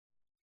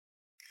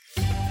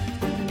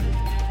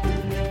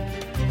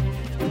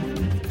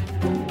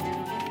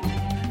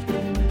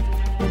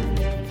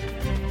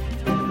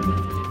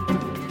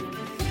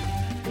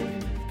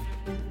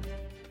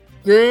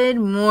Good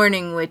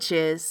morning,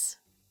 witches.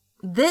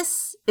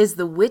 This is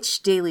the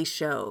Witch Daily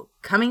Show,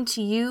 coming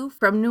to you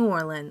from New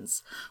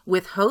Orleans,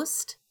 with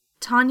host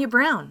Tanya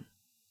Brown.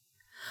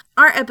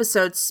 Our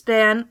episodes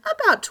span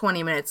about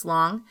 20 minutes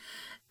long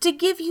to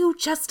give you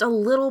just a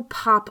little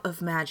pop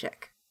of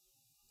magic.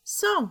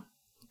 So,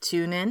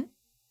 tune in,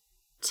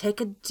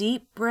 take a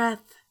deep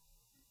breath,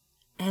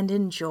 and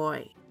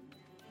enjoy.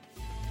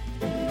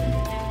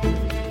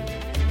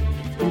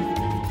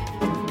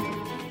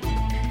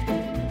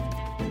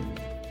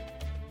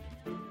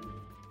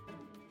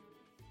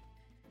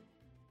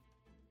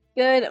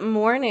 Good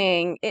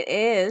morning. It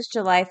is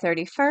July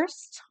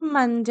 31st,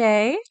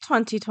 Monday,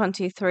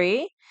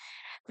 2023.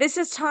 This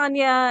is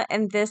Tanya,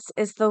 and this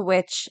is the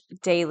Witch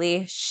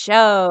Daily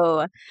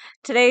Show.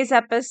 Today's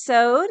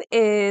episode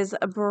is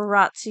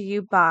brought to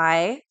you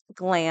by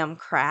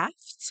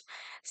Glamcraft.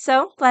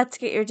 So let's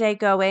get your day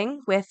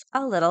going with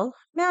a little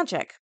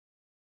magic.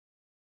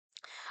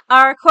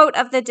 Our quote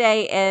of the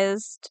day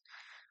is,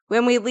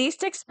 "When we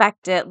least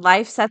expect it,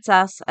 life sets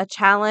us a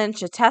challenge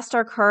to test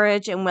our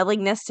courage and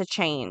willingness to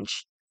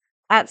change.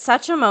 At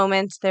such a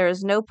moment, there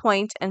is no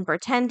point in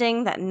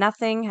pretending that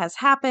nothing has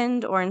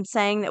happened or in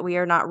saying that we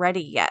are not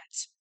ready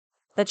yet.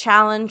 The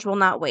challenge will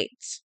not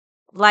wait.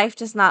 Life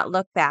does not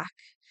look back.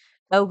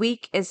 A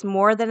week is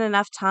more than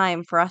enough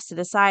time for us to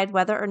decide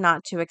whether or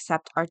not to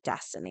accept our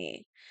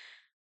destiny."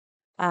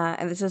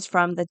 And this is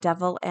from The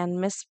Devil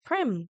and Miss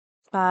Prim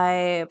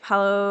by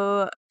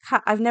Paulo.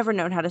 I've never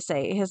known how to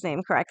say his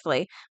name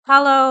correctly.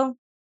 Paulo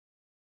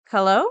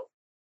Coelho?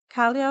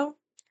 Coelho?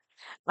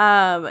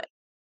 Um,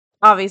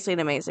 Obviously an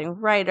amazing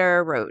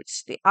writer, wrote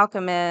The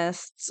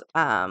Alchemist,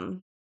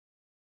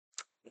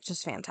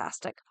 just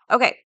fantastic.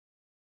 Okay,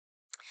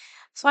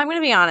 so I'm going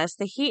to be honest,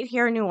 the heat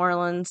here in New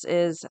Orleans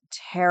is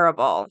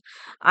terrible.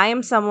 I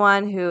am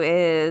someone who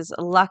is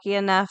lucky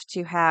enough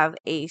to have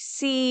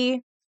AC,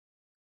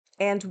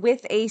 and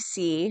with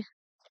AC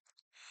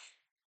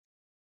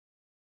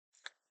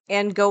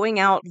and going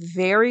out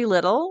very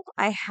little,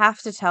 I have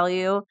to tell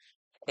you,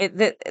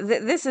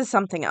 this is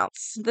something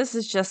else. This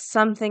is just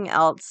something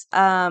else.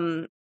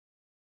 I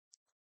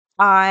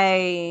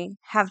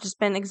have just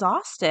been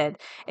exhausted.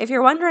 If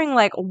you're wondering,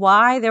 like,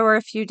 why there were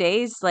a few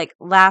days, like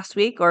last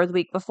week or the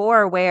week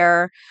before,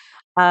 where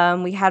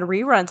we had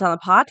reruns on the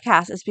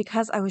podcast, is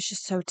because I was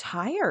just so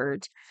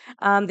tired.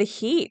 The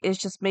heat is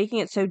just making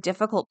it so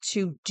difficult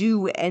to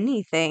do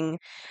anything.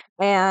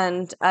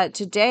 And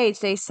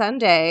today's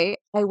Sunday,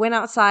 I went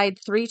outside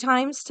 3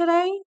 times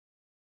today.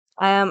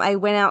 I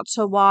went out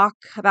to walk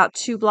about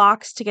 2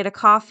 blocks to get a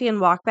coffee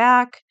and walk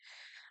back.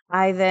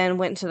 I then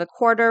went to the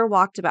quarter,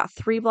 walked about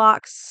 3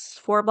 blocks,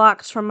 4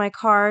 blocks from my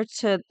car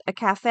to a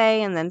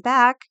cafe and then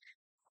back.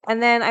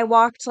 And then I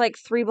walked like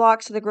 3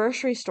 blocks to the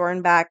grocery store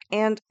and back,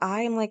 and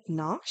I'm like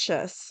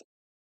nauseous.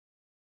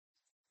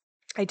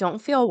 I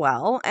don't feel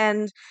well,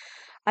 and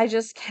I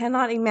just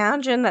cannot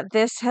imagine that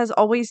this has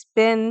always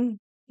been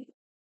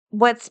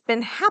what's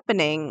been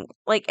happening.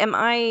 Like,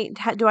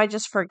 do I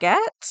just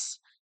forget?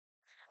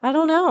 I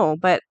don't know,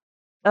 but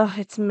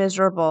it's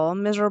miserable,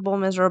 miserable,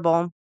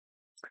 miserable.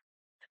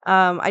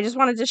 I just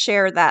wanted to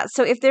share that.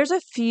 So if there's a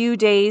few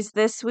days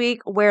this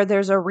week where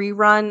there's a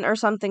rerun or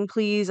something,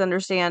 please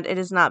understand it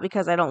is not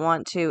because I don't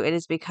want to. It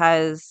is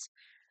because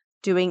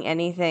doing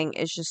anything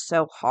is just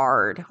so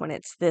hard when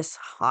it's this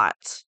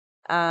hot.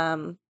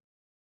 Um,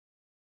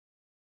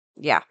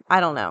 yeah, I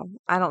don't know.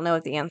 I don't know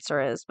what the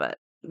answer is, but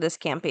this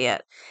can't be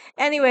it.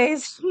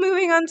 Anyways,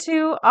 moving on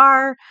to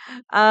our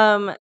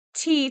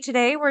tea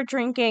today. We're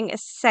drinking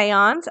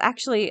Seance.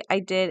 Actually,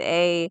 I did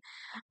a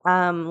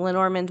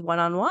Lenormand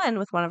one-on-one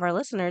with one of our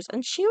listeners,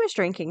 and she was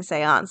drinking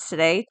Seance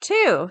today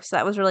too. So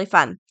that was really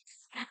fun.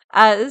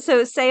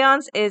 So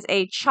Seance is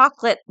a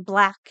chocolate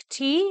black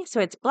tea. So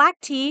it's black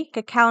tea,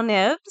 cacao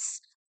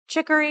nibs,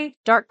 chicory,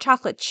 dark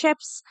chocolate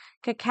chips,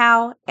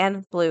 cacao,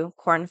 and blue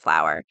corn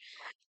flour.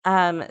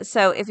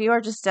 So if you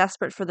are just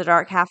desperate for the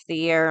dark half of the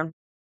year,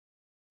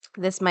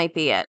 this might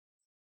be it.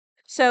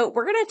 So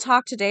we're going to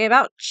talk today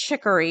about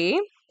chicory,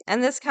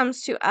 and this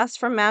comes to us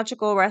from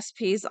Magical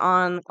Recipes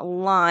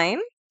Online.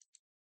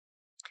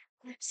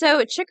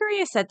 So, chicory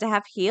is said to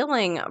have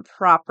healing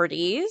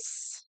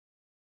properties.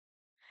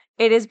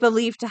 It is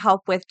believed to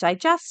help with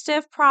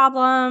digestive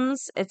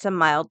problems. It's a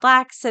mild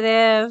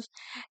laxative.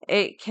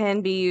 It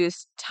can be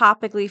used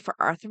topically for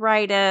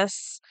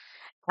arthritis.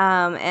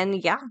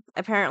 And yeah,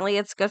 apparently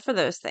it's good for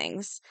those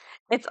things.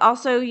 It's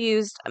also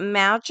used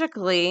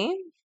magically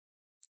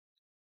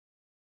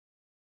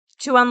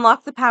to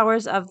unlock the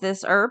powers of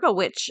this herb. A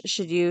witch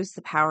should use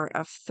the power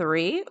of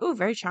 3. Ooh,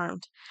 very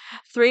charmed.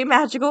 3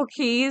 magical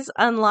keys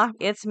unlock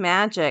its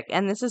magic.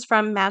 And this is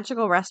from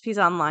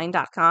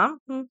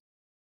magicalrecipesonline.com.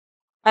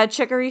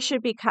 Chicory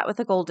should be cut with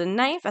a golden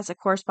knife as it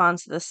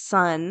corresponds to the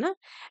sun.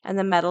 And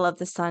the metal of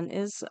the sun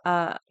is,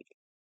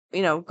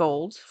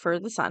 gold for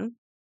the sun.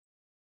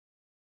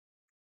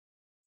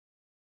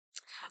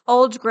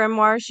 Old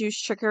grimoires use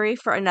chicory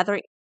for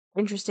another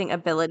interesting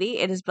ability.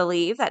 It is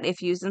believed that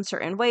if used in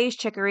certain ways,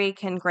 chicory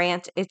can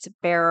grant its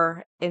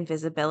bearer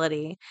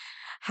invisibility.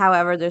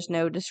 However, there's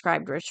no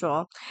described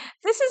ritual.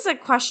 This is a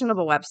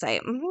questionable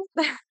website.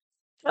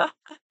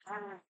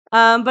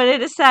 But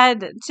it is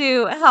said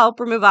to help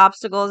remove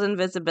obstacles,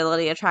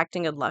 invisibility,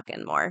 attracting good luck,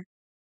 and more.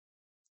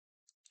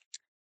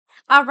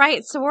 All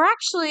right, so we're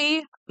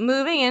actually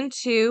moving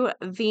into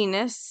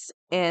Venus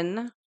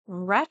in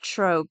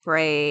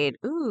retrograde.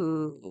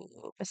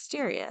 Ooh,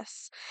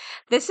 mysterious.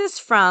 This is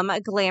from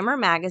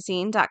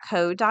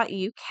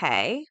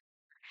glamourmagazine.co.uk.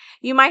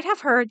 You might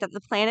have heard that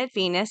the planet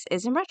Venus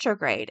is in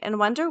retrograde and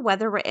wonder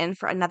whether we're in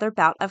for another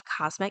bout of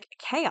cosmic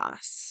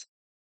chaos.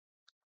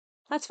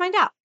 Let's find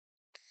out.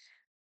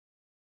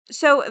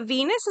 So,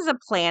 Venus is a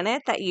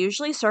planet that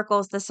usually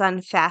circles the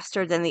sun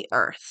faster than the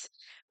Earth.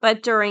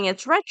 But during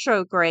its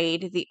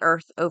retrograde, the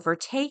Earth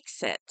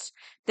overtakes it.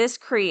 This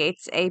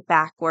creates a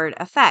backward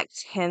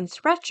effect,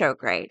 hence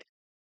retrograde.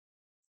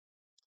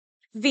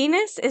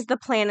 Venus is the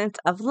planet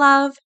of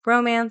love,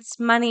 romance,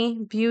 money,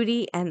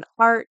 beauty, and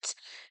art.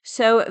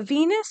 So,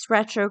 Venus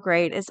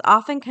retrograde is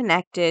often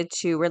connected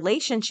to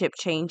relationship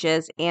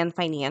changes and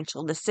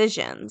financial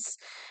decisions.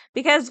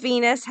 Because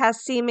Venus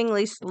has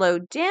seemingly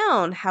slowed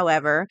down,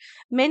 however,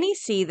 many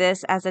see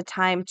this as a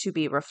time to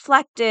be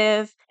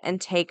reflective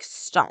and take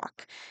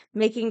stock,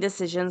 making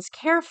decisions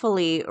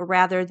carefully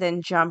rather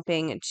than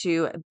jumping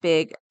to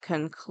big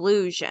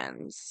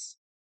conclusions.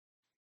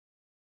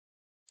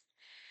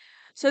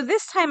 So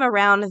this time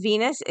around,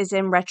 Venus is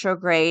in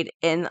retrograde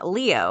in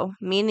Leo,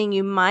 meaning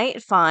you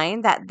might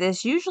find that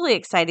this usually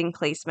exciting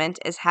placement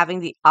is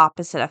having the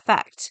opposite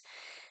effect.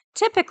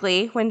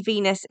 Typically, when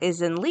Venus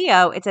is in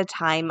Leo, it's a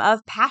time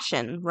of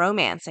passion,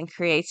 romance, and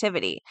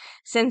creativity.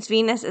 Since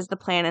Venus is the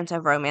planet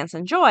of romance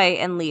and joy,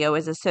 and Leo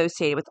is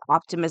associated with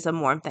optimism,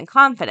 warmth, and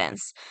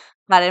confidence.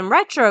 But in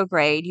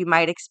retrograde, you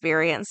might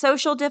experience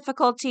social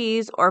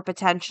difficulties or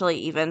potentially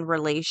even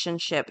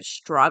relationship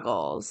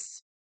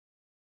struggles.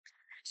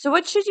 So,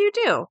 what should you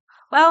do?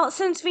 Well,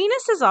 since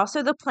Venus is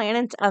also the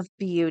planet of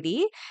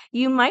beauty,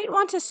 you might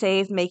want to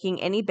save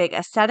making any big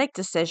aesthetic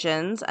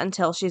decisions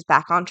until she's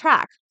back on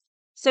track.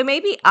 So,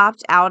 maybe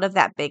opt out of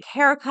that big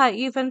haircut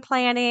you've been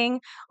planning,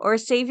 or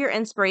save your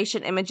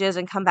inspiration images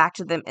and come back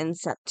to them in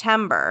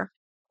September.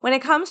 When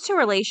it comes to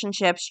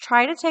relationships,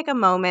 try to take a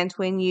moment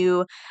when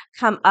you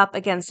come up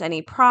against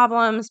any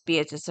problems, be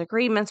it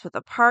disagreements with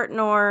a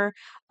partner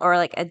or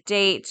like a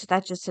date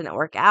that just didn't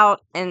work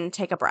out, and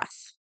take a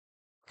breath.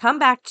 Come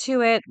back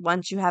to it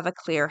once you have a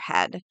clear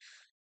head.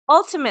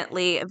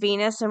 Ultimately,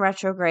 Venus in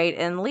retrograde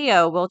in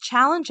Leo will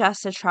challenge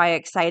us to try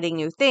exciting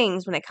new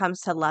things when it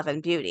comes to love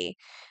and beauty.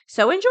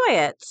 So enjoy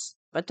it,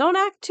 but don't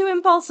act too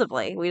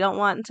impulsively. We don't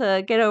want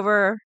to get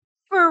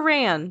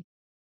overran.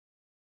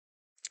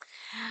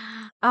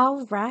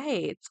 All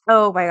right.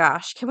 Oh my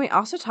gosh. Can we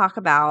also talk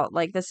about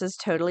like this is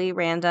totally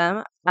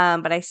random,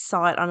 but I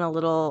saw it on a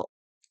little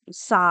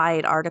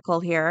side article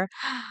here.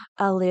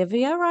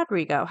 Olivia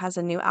Rodrigo has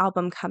a new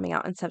album coming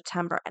out in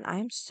September, and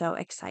I'm so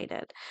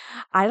excited.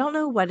 I don't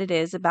know what it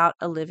is about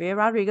Olivia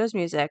Rodrigo's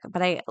music,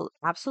 but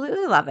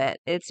absolutely love it.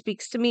 It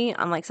speaks to me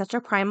on like such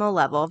a primal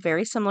level,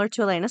 very similar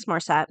to Alanis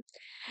Morissette,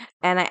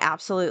 and I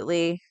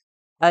absolutely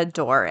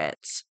adore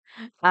it.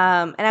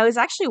 And I was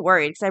actually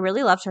worried because I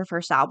really loved her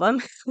first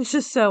album. This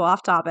is so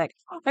off topic.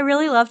 I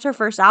really loved her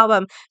first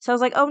album, so I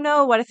was like, "Oh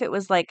no, what if it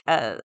was like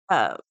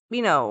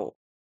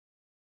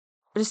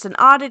just an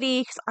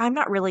oddity?" Because I'm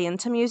not really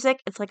into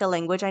music. It's like a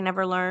language I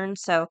never learned,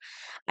 so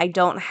I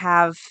don't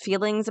have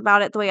feelings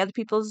about it the way other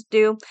people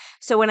do.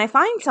 So when I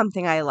find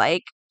something I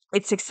like,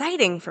 it's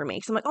exciting for me.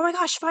 Because I'm like, "Oh my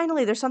gosh,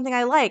 finally, there's something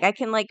I like. I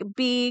can like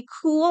be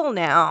cool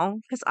now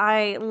because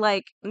I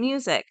like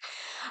music."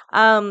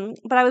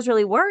 But I was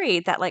really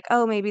worried that like,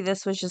 oh, maybe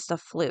this was just a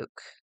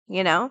fluke,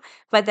 you know?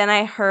 But then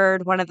I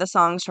heard one of the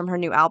songs from her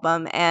new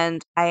album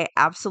and I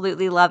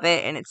absolutely love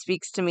it and it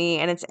speaks to me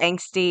and it's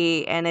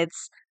angsty and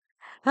it's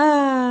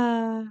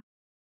ah,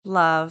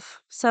 love.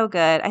 So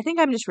good. I think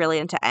I'm just really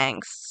into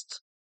angst.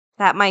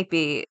 That might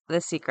be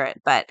the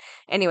secret. But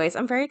anyways,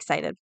 I'm very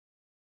excited.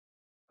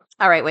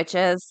 All right,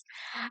 witches.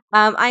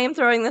 I am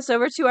throwing this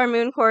over to our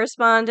moon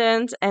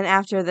correspondent, and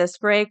after this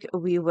break,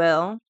 we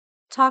will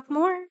talk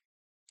more.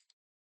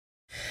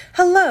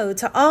 Hello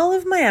to all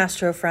of my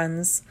astro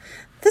friends.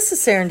 This is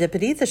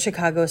Serendipity, the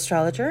Chicago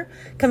astrologer,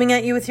 coming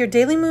at you with your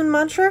daily moon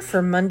mantra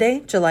for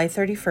Monday, July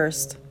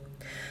 31st.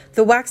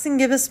 The waxing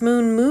gibbous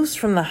moon moves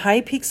from the high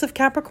peaks of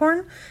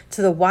Capricorn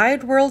to the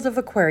wide world of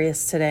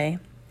Aquarius today.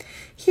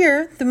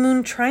 Here, the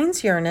moon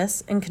trines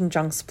Uranus and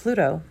conjuncts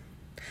Pluto.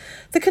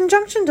 The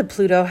conjunction to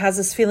Pluto has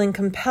us feeling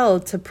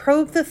compelled to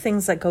probe the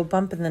things that go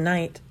bump in the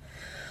night.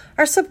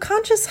 Our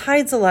subconscious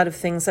hides a lot of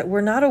things that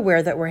we're not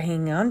aware that we're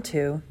hanging on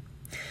to.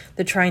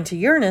 The trine to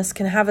Uranus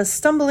can have us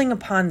stumbling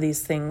upon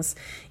these things,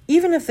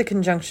 even if the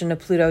conjunction to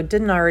Pluto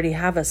didn't already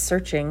have us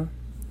searching.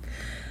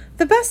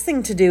 The best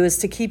thing to do is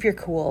to keep your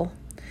cool.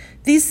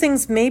 These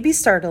things may be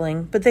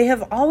startling, but they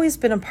have always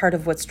been a part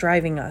of what's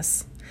driving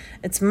us.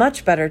 It's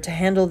much better to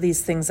handle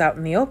these things out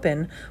in the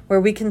open,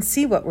 where we can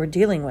see what we're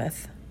dealing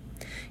with.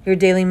 Your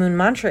daily moon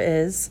mantra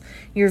is,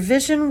 your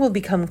vision will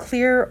become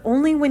clear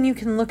only when you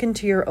can look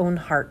into your own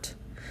heart.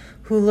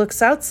 Who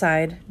looks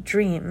outside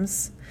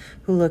dreams.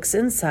 Who looks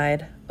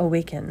inside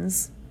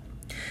awakens.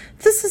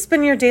 This has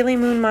been your daily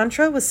moon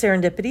mantra with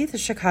Serendipity, the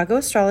Chicago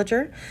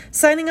astrologer,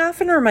 signing off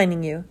and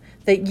reminding you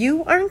that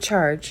you are in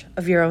charge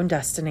of your own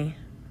destiny.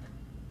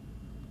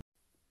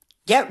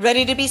 Get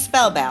ready to be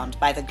spellbound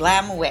by the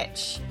Glam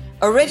Witch.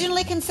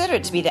 Originally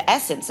considered to be the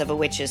essence of a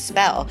witch's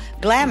spell,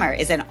 glamour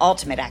is an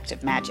ultimate act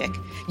of magic.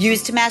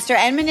 Used to master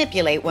and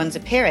manipulate one's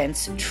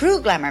appearance,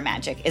 true glamour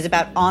magic is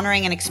about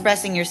honoring and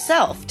expressing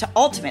yourself to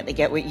ultimately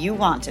get what you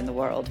want in the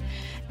world.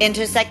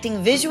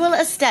 Intersecting visual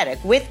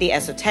aesthetic with the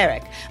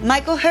esoteric,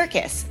 Michael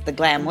Herkis, the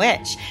Glam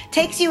Witch,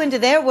 takes you into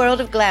their world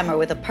of glamour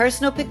with a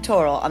personal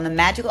pictorial on the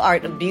magical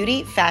art of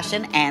beauty,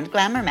 fashion, and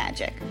glamour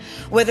magic.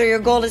 Whether your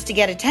goal is to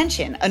get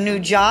attention, a new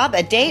job,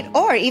 a date,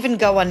 or even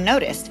go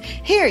unnoticed,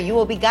 here you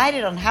will be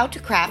guided on how to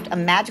craft a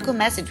magical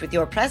message with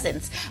your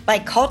presence by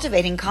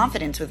cultivating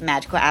confidence with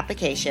magical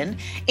application,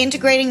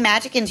 integrating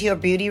magic into your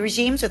beauty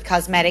regimes with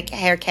cosmetic,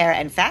 hair care,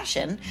 and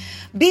fashion,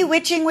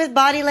 bewitching with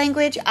body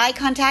language, eye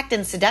contact,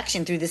 and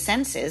seduction through the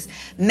senses,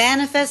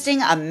 manifesting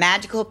a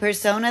magical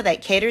persona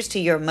that caters to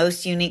your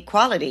most unique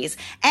qualities,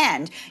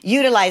 and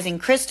utilizing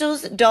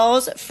crystals,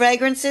 dolls,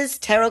 fragrances,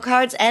 tarot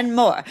cards, and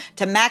more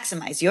to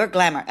maximize your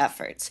glamour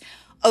efforts.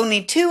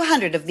 Only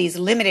 200 of these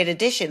limited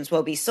editions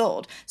will be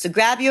sold, so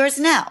grab yours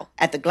now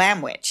at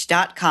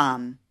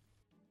theglamwitch.com.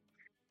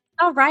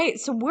 All right,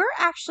 so we're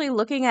actually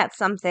looking at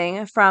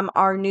something from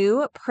our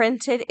new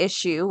printed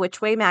issue,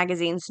 Which Way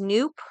Magazine's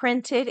new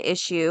printed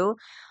issue,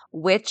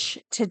 Which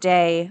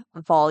Today,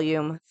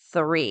 Volume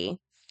 3.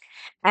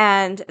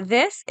 And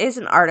this is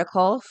an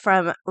article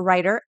from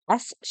writer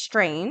S.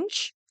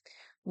 Strange.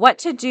 What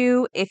to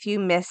do if you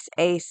miss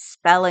a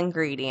spell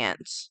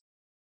ingredient.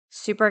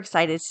 Super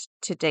excited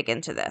to dig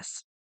into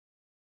this.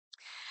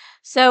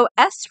 So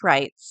S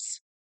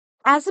writes,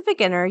 as a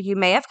beginner, you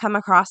may have come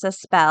across a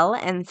spell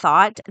and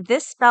thought,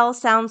 this spell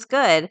sounds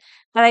good,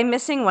 but I'm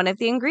missing one of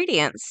the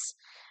ingredients.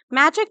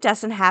 Magic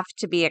doesn't have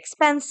to be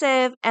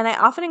expensive, and I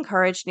often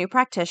encourage new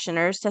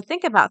practitioners to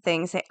think about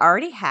things they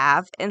already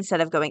have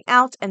instead of going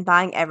out and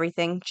buying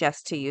everything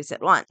just to use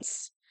it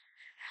once.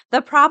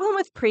 The problem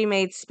with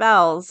pre-made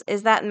spells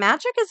is that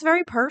magic is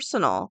very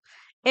personal.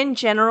 In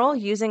general,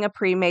 using a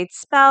pre-made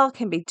spell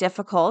can be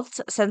difficult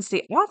since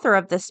the author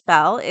of the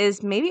spell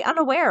is maybe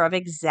unaware of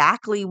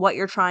exactly what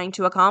you're trying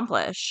to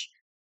accomplish.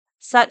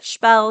 Such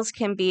spells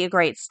can be a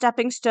great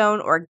stepping stone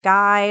or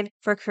guide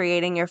for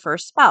creating your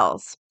first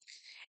spells.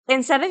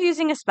 Instead of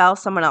using a spell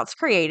someone else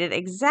created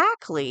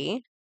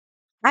exactly,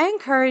 I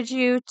encourage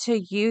you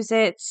to use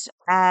it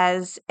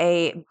as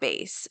a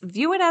base.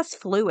 View it as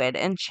fluid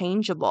and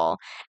changeable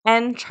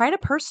and try to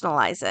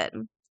personalize it.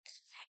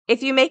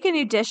 If you make a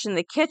new dish in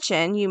the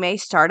kitchen, you may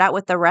start out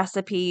with the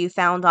recipe you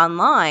found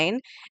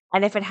online.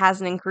 And if it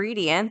has an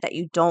ingredient that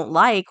you don't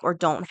like or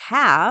don't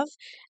have,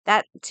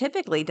 that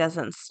typically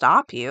doesn't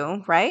stop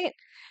you, right?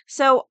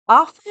 So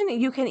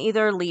often you can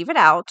either leave it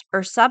out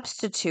or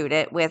substitute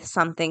it with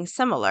something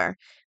similar.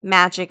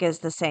 Magic is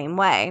the same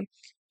way.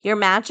 Your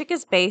magic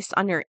is based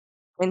on your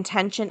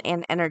intention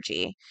and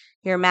energy.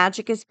 Your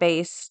magic is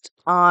based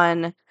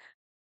on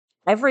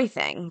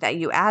everything that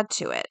you add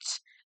to it.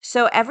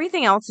 So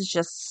everything else is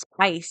just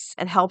spice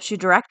and helps you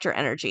direct your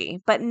energy,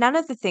 but none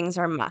of the things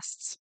are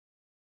musts.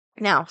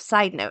 Now,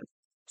 side note,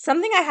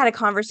 something I had a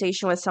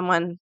conversation with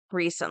someone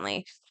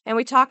recently, and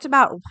we talked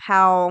about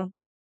how,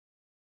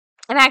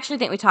 and I actually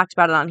think we talked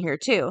about it on here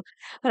too,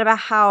 but about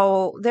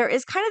how there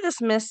is kind of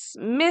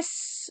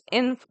this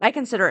I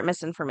consider it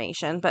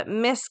misinformation, but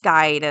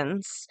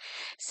misguidance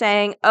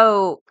saying,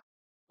 oh,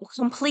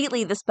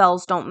 completely the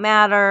spells don't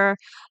matter.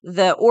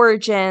 The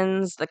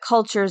origins, the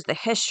cultures, the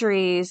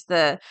histories,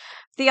 the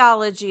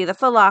theology, the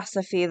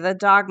philosophy, the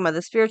dogma,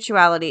 the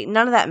spirituality,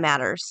 none of that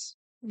matters.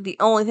 The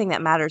only thing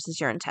that matters is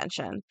your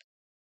intention.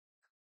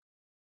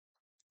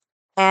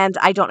 And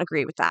I don't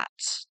agree with that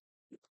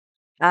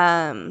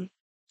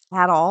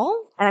at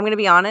all. And I'm going to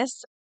be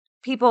honest,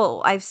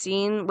 people I've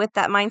seen with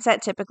that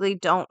mindset typically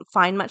don't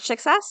find much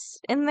success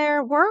in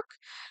their work.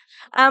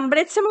 But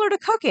it's similar to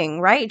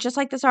cooking, right? Just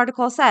like this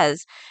article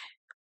says.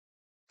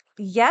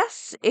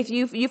 Yes, if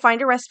you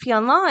find a recipe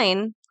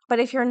online, but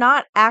if you're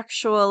not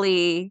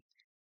actually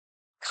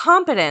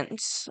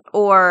competent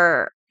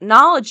or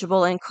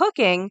knowledgeable in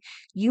cooking,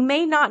 you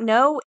may not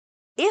know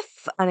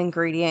if an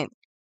ingredient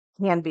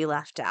can be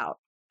left out,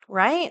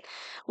 right?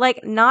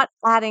 Like not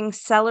adding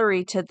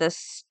celery to the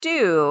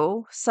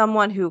stew,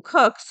 someone who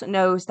cooks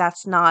knows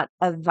that's not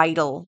a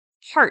vital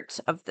part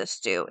of the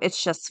stew.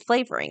 It's just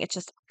flavoring, it's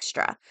just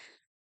extra.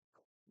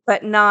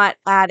 But not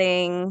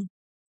adding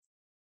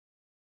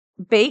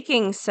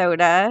baking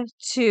soda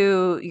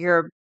to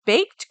your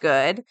baked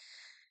good,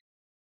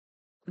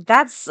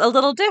 that's a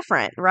little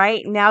different,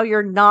 right? Now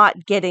you're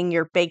not getting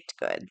your baked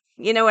good.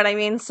 You know what I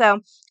mean? So,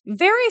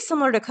 very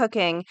similar to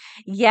cooking.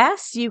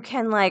 Yes, you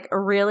can like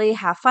really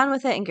have fun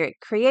with it and get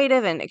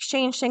creative and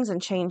exchange things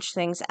and change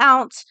things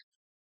out.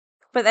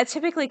 but that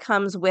typically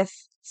comes with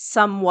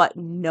somewhat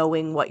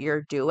knowing what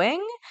you're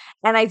doing.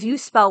 And I view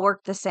spell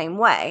work the same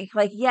way.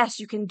 Like, yes,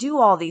 you can do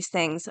all these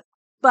things,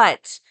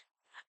 but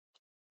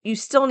you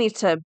still need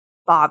to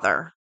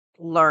bother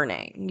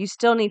learning. You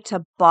still need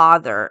to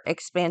bother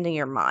expanding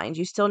your mind.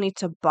 You still need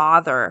to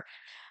bother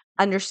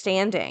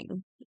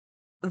understanding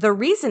the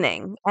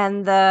reasoning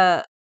and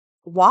the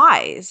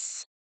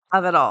whys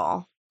of it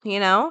all, you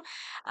know?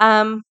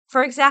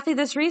 For exactly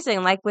this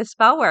reason, like with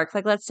spell work,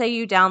 like let's say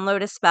you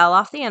download a spell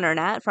off the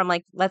internet from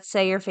like, let's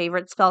say your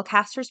favorite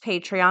spellcaster's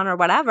Patreon or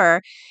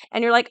whatever,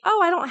 and you're like,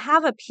 oh, I don't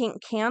have a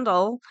pink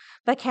candle,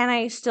 but can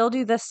I still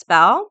do this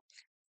spell?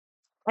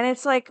 And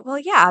it's like, well,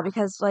 yeah,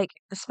 because like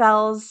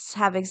spells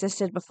have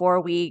existed before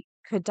we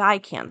could dye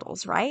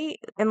candles, right?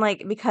 And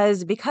like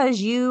because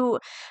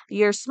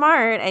you're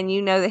smart and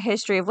you know the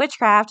history of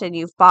witchcraft and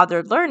you've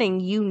bothered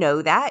learning, you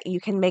know that you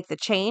can make the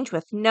change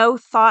with no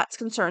thoughts,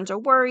 concerns, or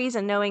worries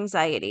and no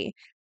anxiety.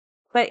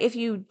 But if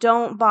you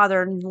don't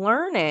bother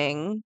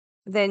learning,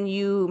 then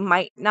you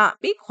might not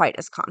be quite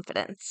as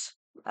confident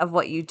of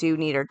what you do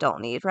need or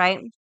don't need, right?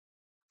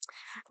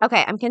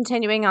 Okay, I'm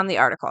continuing on the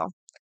article.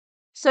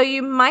 So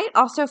you might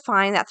also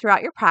find that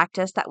throughout your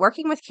practice that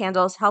working with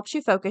candles helps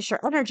you focus your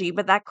energy,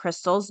 but that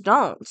crystals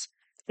don't.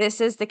 This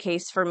is the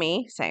case for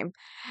me. Same.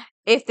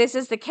 If this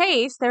is the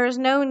case, there is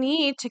no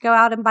need to go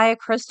out and buy a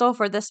crystal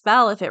for the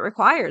spell if it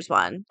requires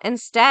one.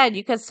 Instead,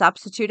 you could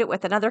substitute it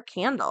with another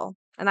candle.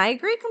 And I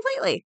agree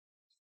completely.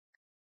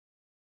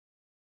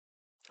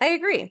 I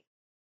agree.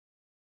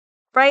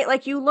 Right?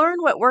 Like you learn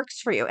what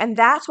works for you. And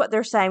that's what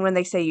they're saying when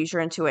they say use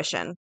your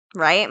intuition,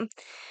 right?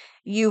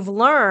 You've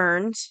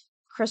learned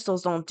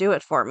crystals don't do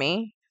it for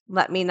me.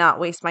 Let me not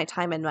waste my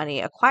time and money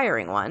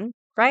acquiring one,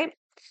 right?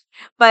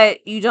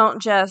 But you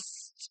don't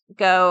just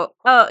go,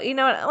 oh, you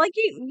know what? Like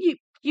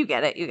you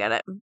get it, you get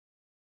it.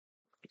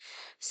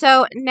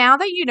 So now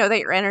that you know that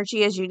your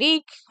energy is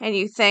unique and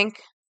you think,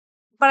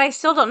 but I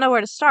still don't know where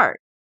to start.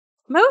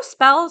 Most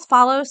spells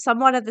follow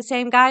somewhat of the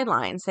same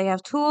guidelines. They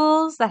have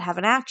tools that have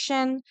an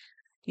action.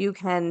 You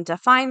can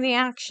define the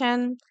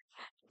action.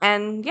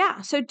 And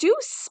yeah, so do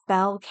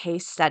spell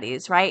case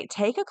studies, right?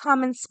 Take a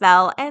common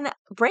spell and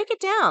break it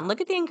down. Look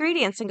at the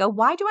ingredients and go,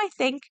 why do I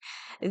think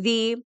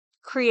the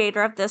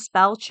creator of this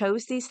spell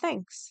chose these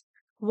things?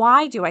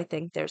 Why do I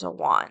think there's a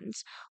wand?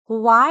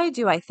 Why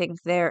do I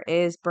think there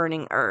is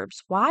burning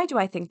herbs? Why do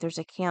I think there's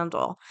a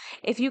candle?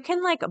 If you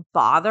can like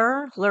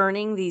bother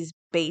learning these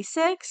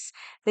basics,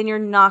 then you're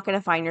not going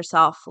to find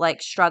yourself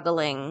like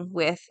struggling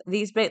with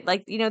these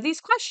like,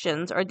 these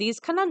questions or these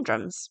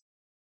conundrums.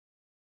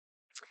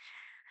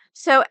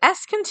 So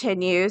S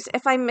continues,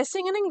 if I'm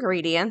missing an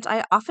ingredient,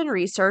 I often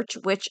research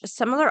which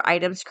similar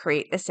items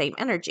create the same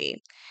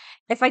energy.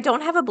 If I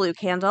don't have a blue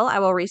candle, I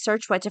will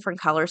research what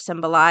different colors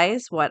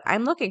symbolize what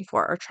I'm looking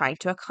for or trying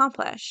to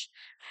accomplish.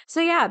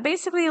 So yeah,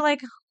 basically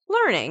like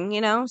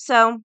learning,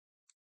 So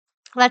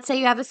let's say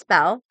you have a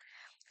spell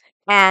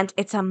and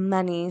it's a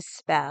money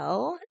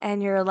spell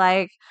and you're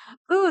like,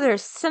 ooh,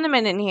 there's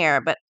cinnamon in here,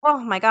 but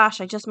oh my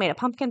gosh, I just made a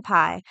pumpkin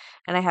pie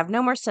and I have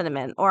no more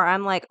cinnamon. Or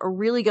I'm like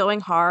really going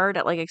hard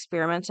at like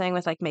experimenting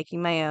with like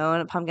making my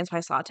own pumpkin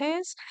spice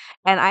lattes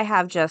and I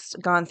have just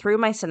gone through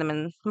my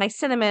cinnamon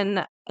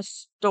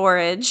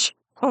storage.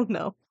 Oh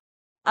no.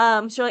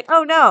 So you're like,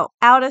 oh no,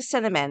 out of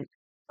cinnamon.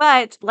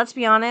 But let's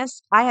be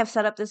honest, I have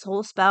set up this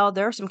whole spell.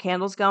 There are some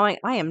candles going.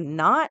 I am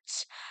not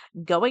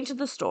going to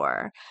the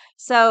store.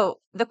 So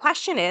the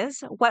question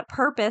is, what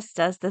purpose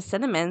does the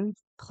cinnamon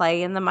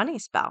play in the money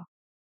spell?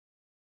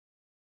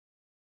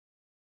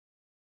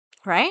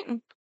 Right?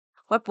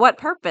 What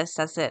purpose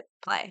does it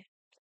play?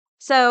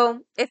 So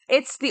if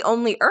it's the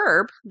only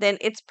herb, then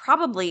it's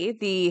probably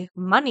the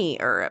money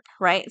herb,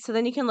 right? So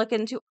then you can look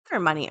into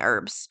other money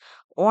herbs.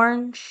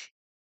 Orange,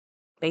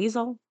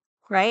 basil,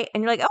 right?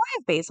 And you're like, oh, I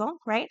have basil,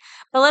 right?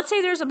 But let's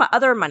say there's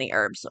other money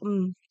herbs.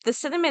 The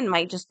cinnamon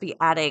might just be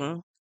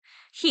adding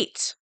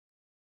heat,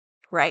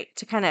 right?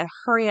 To kind of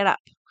hurry it up.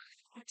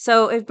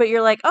 So, but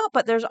you're like, oh,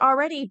 but there's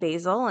already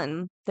basil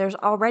and there's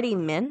already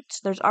mint,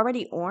 there's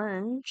already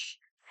orange.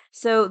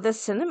 So the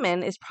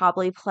cinnamon is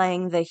probably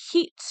playing the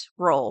heat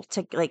role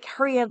to like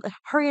hurry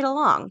it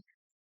along.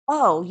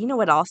 Oh, you know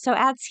what also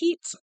adds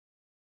heat?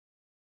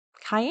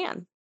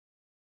 Cayenne,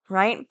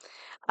 right?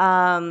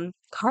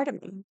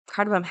 Cardamom.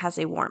 Cardamom has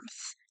a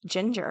warmth.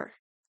 Ginger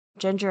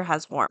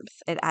has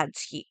warmth. It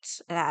adds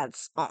heat. It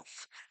adds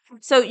oomph.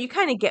 So you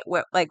kind of get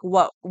where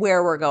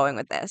we're going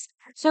with this.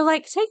 So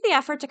like take the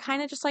effort to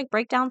kind of just like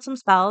break down some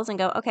spells and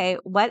go, okay,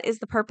 what is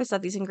the purpose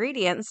of these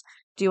ingredients?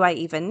 Do I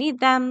even need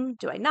them?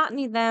 Do I not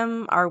need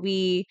them? Are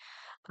we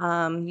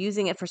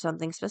using it for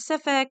something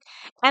specific?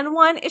 And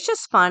one, it's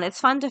just fun. It's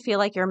fun to feel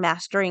like you're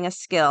mastering a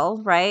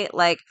skill, right?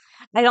 Like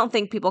I don't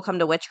think people come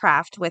to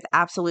witchcraft with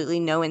absolutely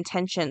no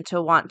intention to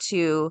want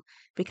to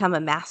become a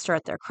master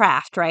at their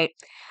craft, right?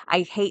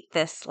 I hate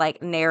this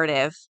like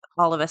narrative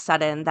all of a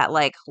sudden that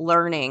like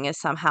learning is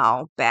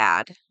somehow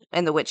bad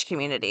in the witch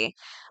community.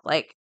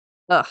 Like,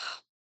 ugh.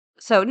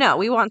 So no,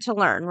 we want to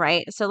learn,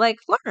 right? So like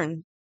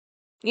learn.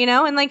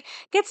 and like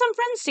get some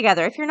friends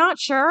together. If you're not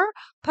sure,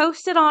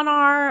 post it on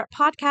our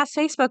podcast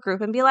Facebook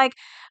group and be like,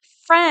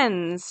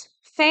 friends,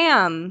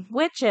 fam,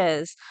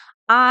 witches,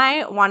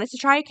 I wanted to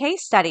try a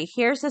case study.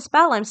 Here's the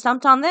spell. I'm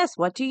stumped on this.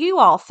 What do you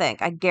all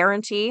think? I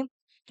guarantee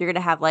you're going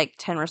to have like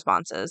 10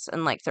 responses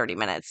in like 30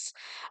 minutes.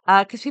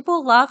 Because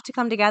people love to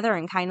come together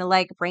and kind of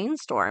like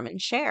brainstorm and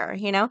share,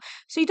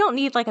 So you don't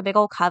need like a big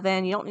old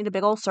coven. You don't need a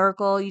big old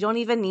circle. You don't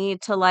even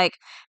need to like,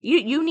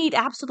 you need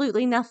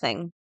absolutely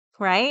nothing,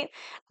 right?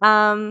 But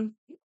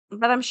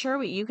I'm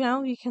sure you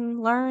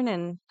can learn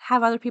and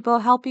have other people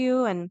help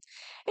you, and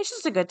it's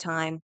just a good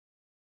time.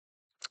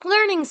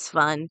 Learning's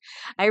fun.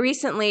 I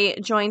recently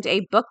joined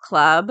a book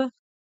club.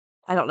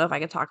 I don't know if I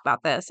can talk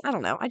about this. I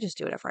don't know. I just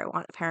do whatever I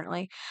want,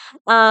 apparently.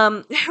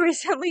 I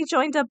recently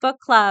joined a book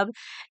club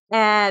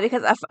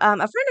because a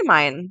friend of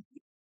mine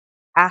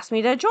asked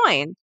me to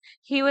join.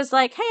 He was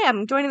like, "Hey,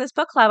 I'm joining this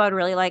book club. I'd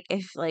really like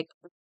if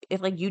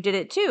you did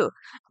it too."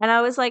 And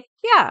I was like,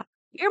 "Yeah,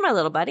 you're my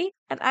little buddy,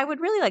 and I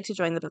would really like to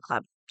join the book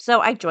club." So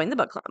I joined the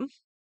book club.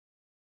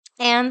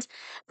 And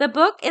the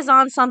book is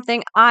on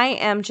something I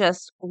am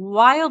just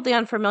wildly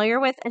unfamiliar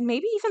with and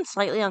maybe even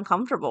slightly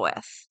uncomfortable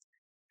with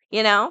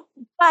you know?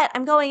 But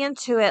I'm going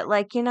into it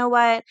like, you know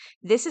what?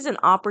 This is an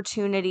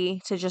opportunity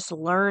to just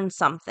learn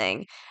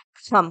something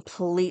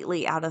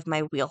completely out of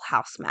my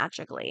wheelhouse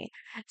magically.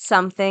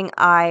 Something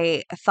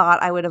I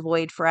thought I would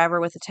avoid forever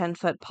with a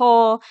 10-foot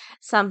pole,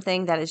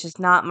 something that is just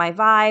not my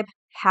vibe.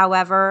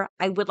 However,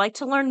 I would like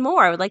to learn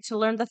more. I would like to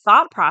learn the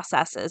thought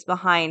processes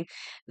behind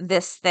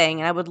this thing.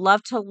 And I would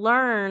love to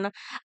learn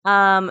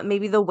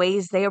maybe the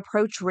ways they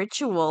approach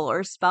ritual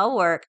or spell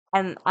work,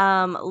 and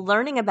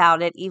learning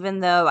about it, even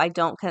though I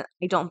don't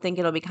think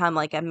it'll become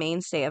like a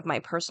mainstay of my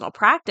personal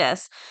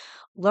practice.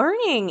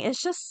 Learning is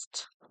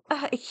just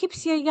it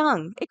keeps you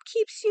young. It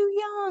keeps you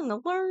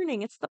young.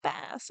 Learning, it's the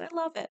best. I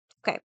love it.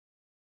 Okay.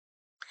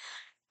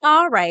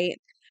 All right.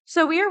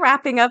 So we are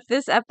wrapping up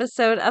this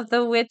episode of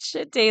the Witch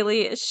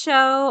Daily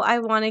Show. I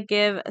want to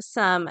give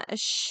some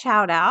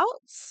shout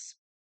outs.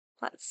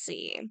 Let's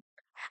see.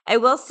 I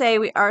will say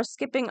we are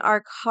skipping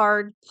our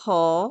card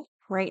pull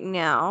right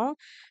now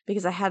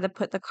because I had to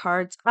put the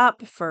cards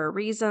up for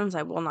reasons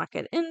I will not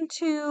get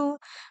into.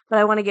 But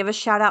I want to give a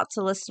shout out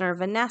to listener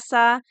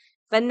Vanessa.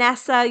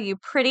 Vanessa, you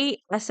pretty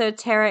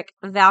esoteric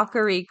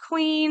Valkyrie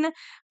queen.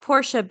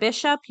 Portia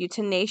Bishop, you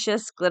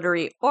tenacious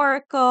glittery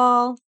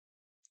oracle.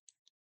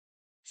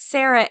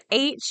 Sarah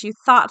H., you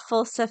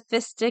thoughtful,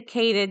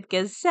 sophisticated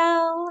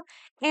gazelle.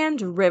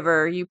 And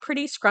River, you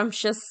pretty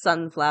scrumptious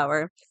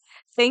sunflower.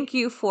 Thank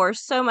you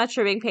so much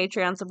for being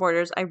Patreon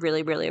supporters. I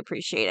really, really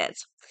appreciate it.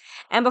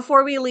 And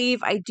before we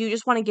leave, I do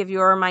just want to give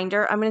you a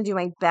reminder. I'm going to do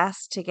my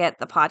best to get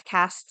the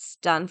podcasts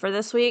done for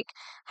this week.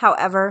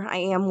 However, I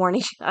am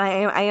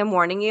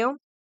warning you.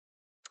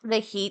 The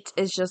heat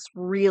is just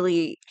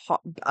really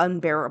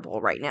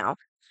unbearable right now.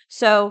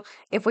 So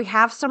if we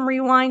have some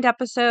rewind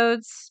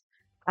episodes,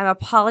 I'm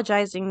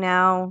apologizing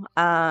now.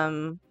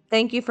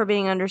 Thank you for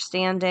being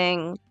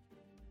understanding.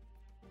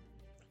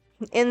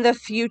 In the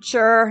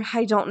future,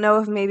 I don't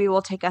know if maybe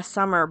we'll take a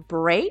summer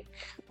break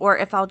or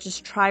if I'll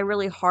just try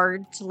really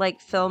hard to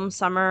like film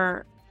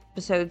summer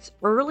episodes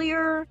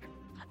earlier.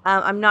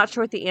 I'm not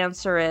sure what the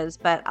answer is,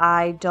 but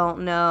I don't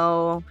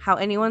know how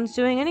anyone's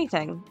doing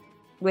anything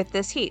with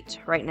this heat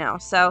right now.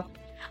 So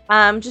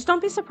just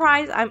don't be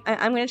surprised. I'm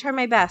going to try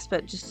my best,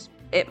 but just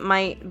it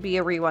might be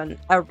a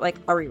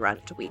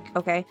rerun week.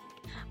 Okay.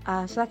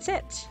 So that's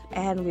it.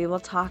 And we will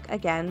talk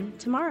again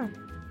tomorrow.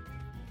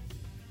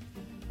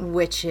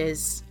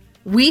 Witches,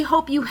 we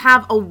hope you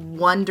have a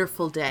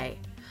wonderful day,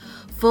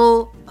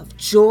 full of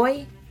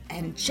joy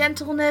and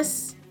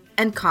gentleness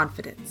and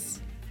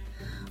confidence.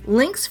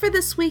 Links for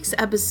this week's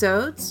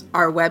episodes,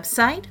 our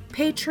website,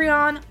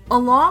 Patreon,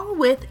 along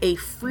with a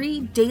free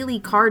daily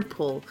card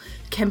pull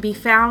can be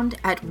found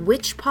at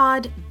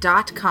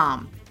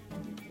witchpod.com.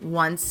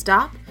 One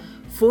stop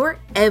for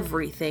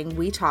everything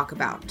we talk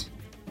about.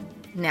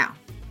 Now,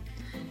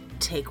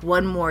 take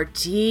one more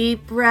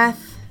deep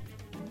breath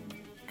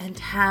and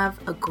have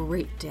a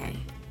great day.